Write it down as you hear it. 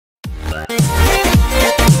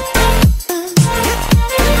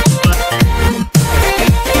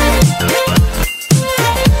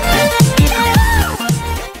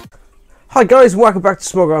Hi guys, and welcome back to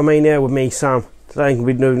SmogR Mania with me, Sam. Today I'm going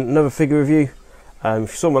to be doing another figure review. If you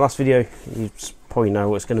saw my last video, you probably know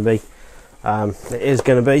what it's going to be. It is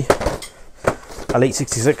going to be Elite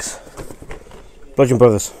 66 Bludgeon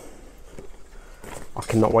Brothers. I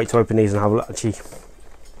cannot wait to open these and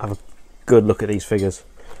have a good look at these figures.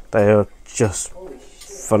 They are just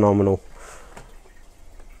phenomenal.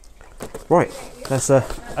 Right, let's open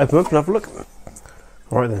them up and have a look.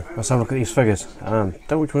 Right then, let's have a look at these figures.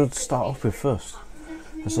 Don't know which one to start off with first.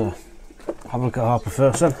 Let's have a look at Harper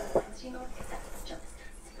first then.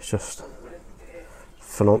 It's just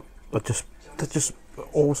phenomenal. They're just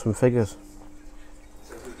awesome figures.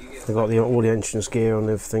 They've got all the entrance gear on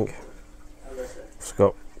and everything. It's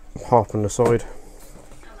got Harper on the side.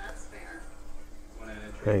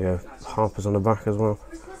 There you go, Harper's on the back as well.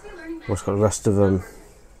 We've got the rest of them,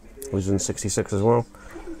 who's in 66 as well.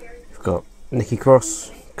 We've got Nikki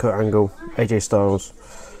Cross, Kurt Angle, AJ Styles,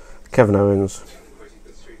 Kevin Owens,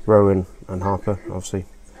 Rowan and Harper, obviously.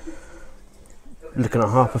 Looking at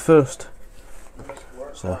Harper first.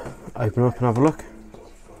 So open up and have a look.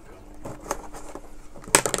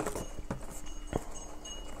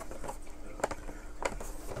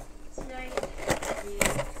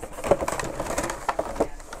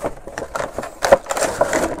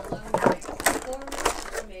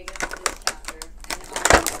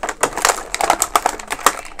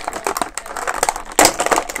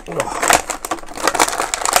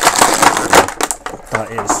 That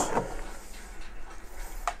is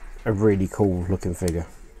a really cool looking figure.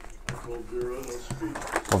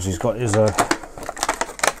 Obviously he's got his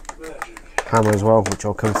hammer as well, which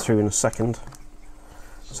I'll come through in a second.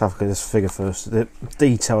 Let's have a look at this figure first. The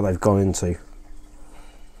detail they've gone into,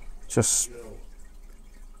 just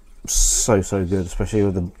so good, especially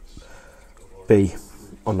with the B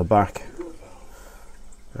on the back.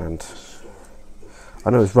 And I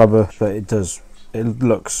know it's rubber, but it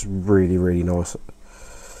looks really nice.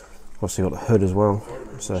 Obviously got the hood as well,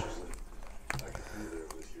 so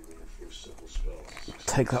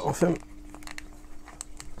take that off him.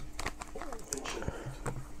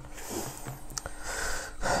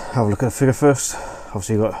 Have a look at the figure first.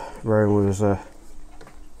 Obviously you got Rowan with his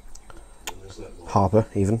Harper,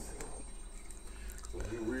 even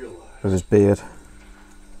with his beard.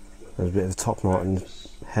 There's a bit of a top knot and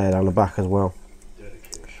hair down the back as well.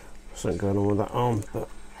 Something going on with that arm, but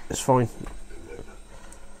it's fine.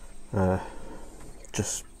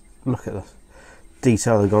 Just look at the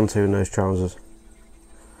detail they've gone to in those trousers.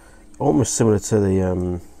 Almost similar to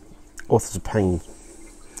the Authors of Pain,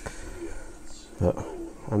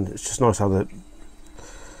 and it's just nice how they're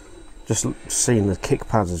just seeing the kick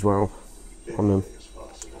pads as well on them.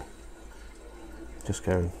 Just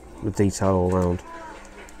going with detail all around.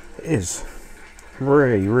 It is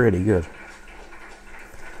really good.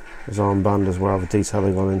 His armband as well, the detail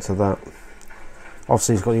they've gone into that.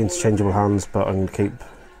 Obviously he's got the interchangeable hands, but I'm going to keep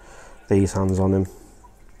these hands on him.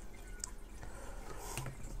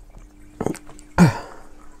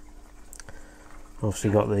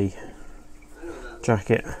 Obviously got the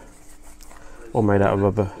jacket, all made out of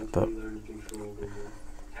rubber, but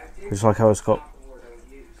it's like how it's got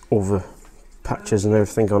all the patches and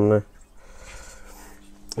everything on there,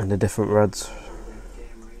 and the different reds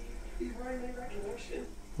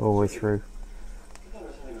all the way through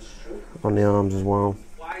on the arms as well.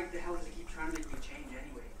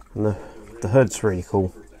 And the hood's really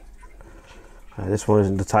cool. This one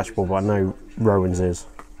isn't detachable, but I know Rowan's is.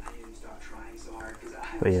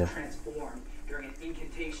 But yeah,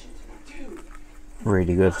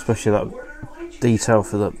 really good, especially that detail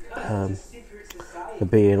for the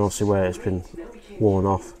B, and obviously where it's been worn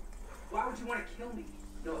off.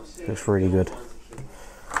 Looks really good.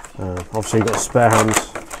 Obviously you've got spare hands.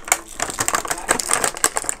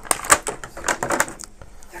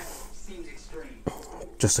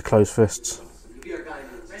 Just the closed fists.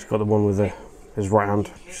 She's got the one with his right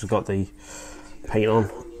hand. She's got the paint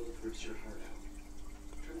on.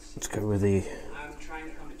 Let's go with the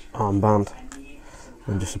armband,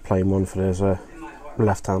 and just a plain one for his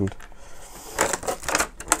left hand.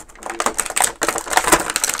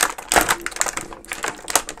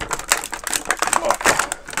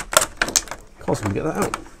 Can't seem to get that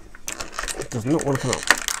out. It does not want to come out.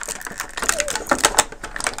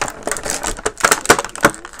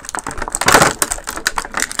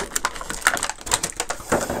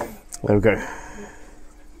 There we go.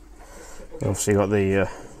 Obviously got the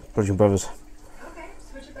Bludgeon Brothers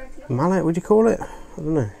mallet, would you call it? I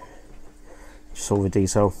don't know. Just all the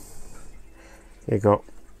detail. You got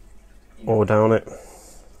all down it.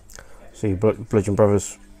 See Bludgeon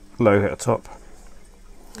Brothers logo at the top.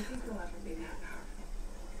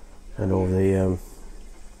 and all the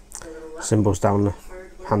symbols down the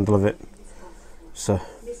handle of it. So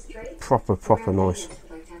proper nice.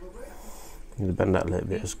 I'm going to bend that a little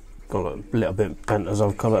bit. It's got a little bit bent as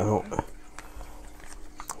I've cut it out.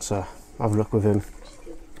 So have a look with him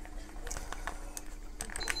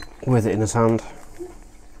with it in his hand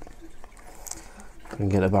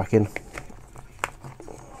and get it back in.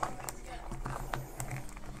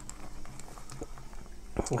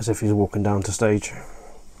 As if he's walking down to stage.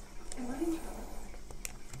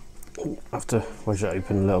 Have to wedge it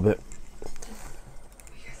open a little bit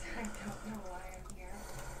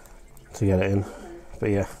to get it in, but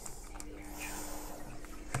yeah,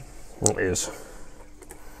 it is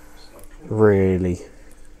really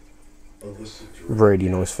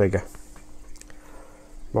nice figure.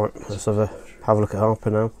 Right, let's have a look at Harper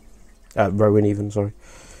now. Rowan even, sorry.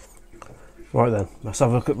 Right then, let's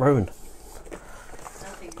have a look at Rowan.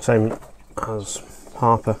 Same as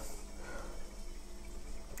Harper.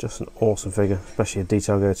 Just an awesome figure, especially a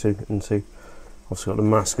detail go into. Also got the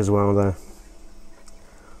mask as well there.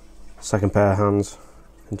 Second pair of hands,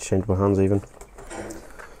 interchangeable hands even.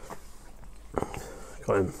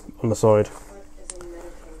 Got him on the side.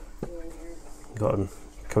 Got him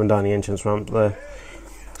coming down the entrance ramp there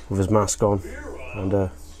with his mask on and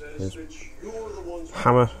his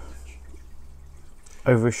hammer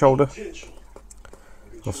over his shoulder.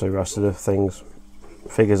 Also the rest of the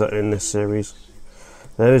figures that are in this series.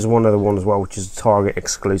 There is one other one as well, which is a Target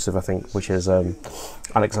exclusive, I think, which is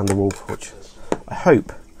Alexander Wolf, which I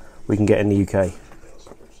hope we can get in the UK.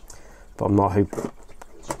 But I'm not hoping.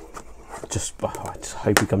 I just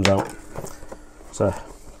hope he comes out. So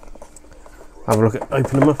have a look at,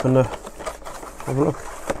 open them up and have a look.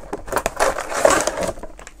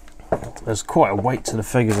 There's quite a weight to the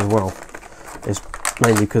figures as well. It's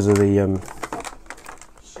mainly because of the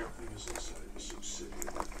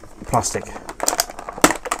plastic.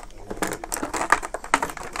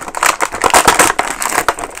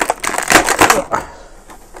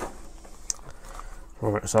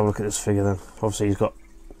 Alright, let's have a look at this figure then. Obviously he's got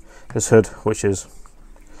this hood, which is,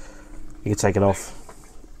 you can take it off,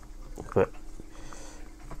 but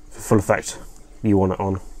for full effect you want it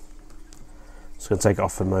on. So I'm going to take it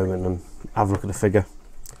off for a moment and have a look at the figure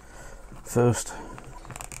first.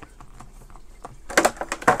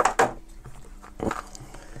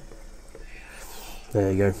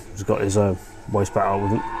 There you go, he's got his waistband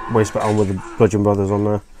on with the Bludgeon brothers on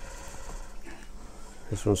there.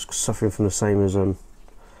 This one's suffering from the same as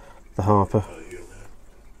the Harper.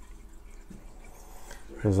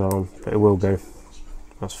 His arm, but it will go.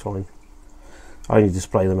 That's fine. I only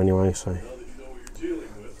display them anyway, so.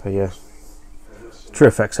 But yeah, True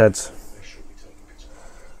FX heads.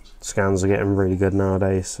 Scans are getting really good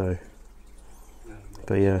nowadays, so.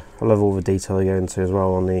 But yeah, I love all the detail they go into as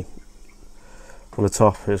well on the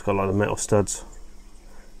top. It's got like the metal studs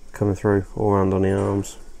coming through all around on the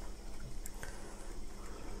arms.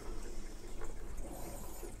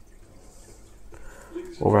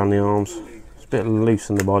 All around the arms. It's a bit loose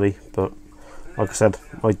in the body, but like I said,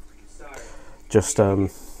 I just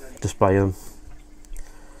display them.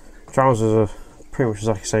 Trousers are pretty much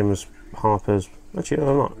exactly the same as Harper's. Actually,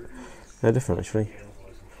 they're not. They're different actually.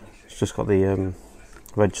 It's just got the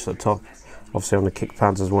wedges at the top, obviously on the kick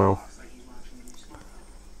pads as well.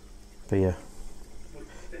 But yeah,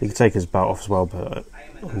 you can take his belt off as well, but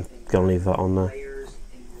I'm gonna leave that on there.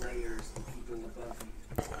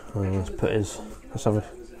 Let's have a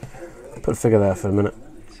put a figure there for a minute.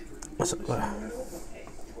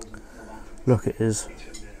 Look at his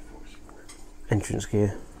entrance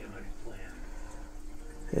gear.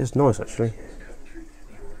 It is nice actually,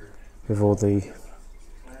 with all the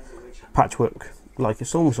patchwork. Like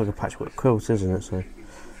it's almost like a patchwork quilt, isn't it? So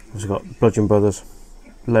we've got Bludgeon Brothers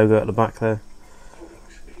logo at the back there.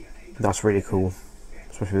 That's really cool,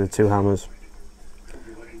 especially with the two hammers.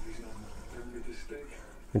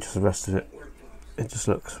 And just the rest of it. It just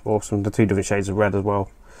looks awesome. The two different shades of red as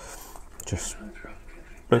well. Just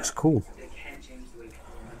looks cool.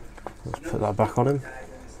 Let's put that back on him.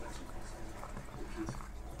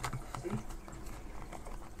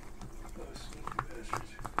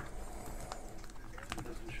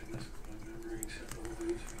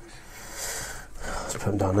 Let's put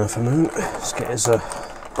him down there for a moment. Let's get his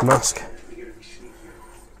mask.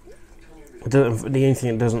 The only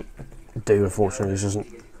thing it doesn't do, unfortunately, is doesn't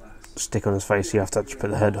stick on his face. You have to actually put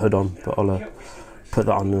the hood on, but I'll put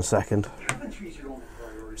that on in a second.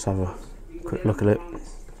 Let's have a quick look at it.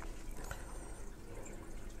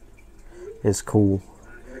 It's cool,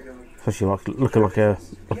 especially like looking like a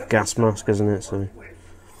gas mask, isn't it? So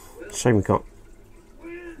shame we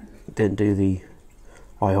didn't do the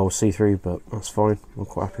eye hole see-through, but that's fine. I'm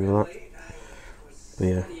quite happy with that. But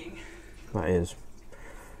yeah, that is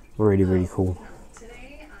really, really cool.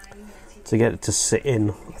 To get it to sit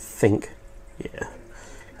in, I think, yeah,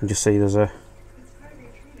 you can just see there's a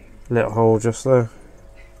little hole just there.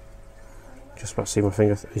 Just about to see my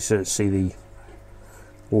finger. You should see the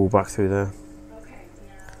wall back through there.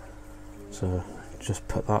 So just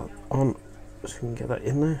put that on so you can get that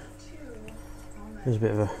in there. There's a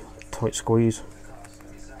bit of a tight squeeze,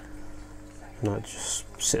 and that just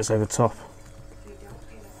sits over top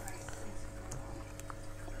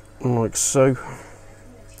like so.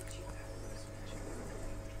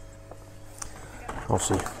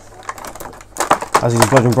 Obviously, as he's a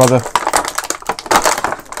bludgeon brother,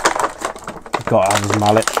 he's got to have his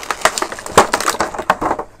mallet.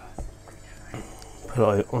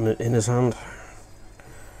 Put it on it in his hand.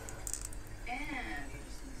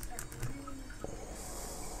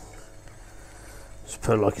 Just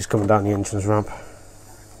put it like he's coming down the entrance ramp.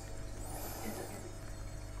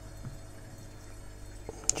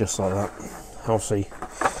 Just like that. Obviously,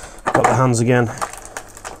 got the hands again.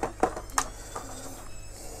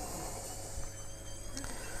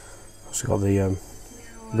 Also got the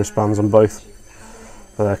wristbands on both.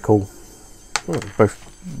 But they're cool. Oh,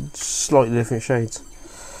 both slightly different shades.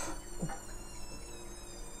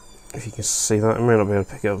 If you can see that, I may not be able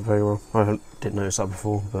to pick it up very well. I didn't notice that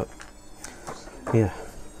before, but yeah,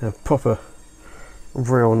 they're proper,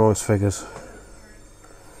 real nice figures.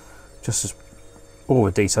 Just as all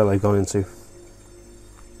the detail they've gone into.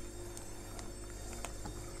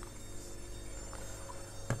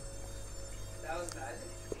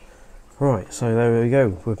 Right, so there we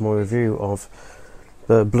go with my review of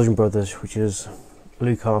the Bludgeon Brothers, which is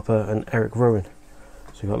Luke Harper and Erik Rowan.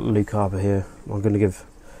 So we've got Luke Harper here. I'm going to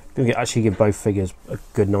actually give both figures a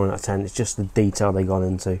good 9 out of 10. It's just the detail they got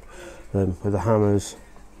into with the hammers.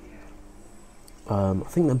 I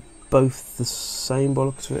think they're both the same by the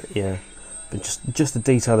looks of it. Yeah, but just the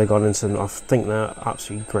detail they got into them, I think they're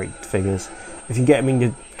absolutely great figures. If you get them in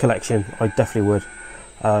your collection, I definitely would.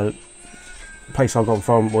 Place I got them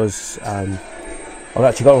from was I've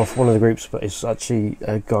actually got them off one of the groups, but it's actually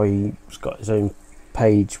a guy who's got his own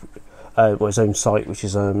page, his own site, which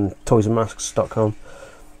is toysandmasks.com.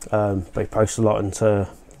 But he posts a lot into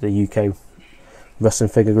the UK wrestling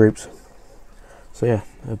figure groups. So yeah,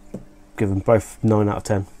 I'll give them both 9 out of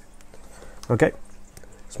 10. Okay,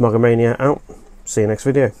 SmogR Mania out. See you next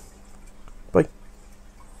video.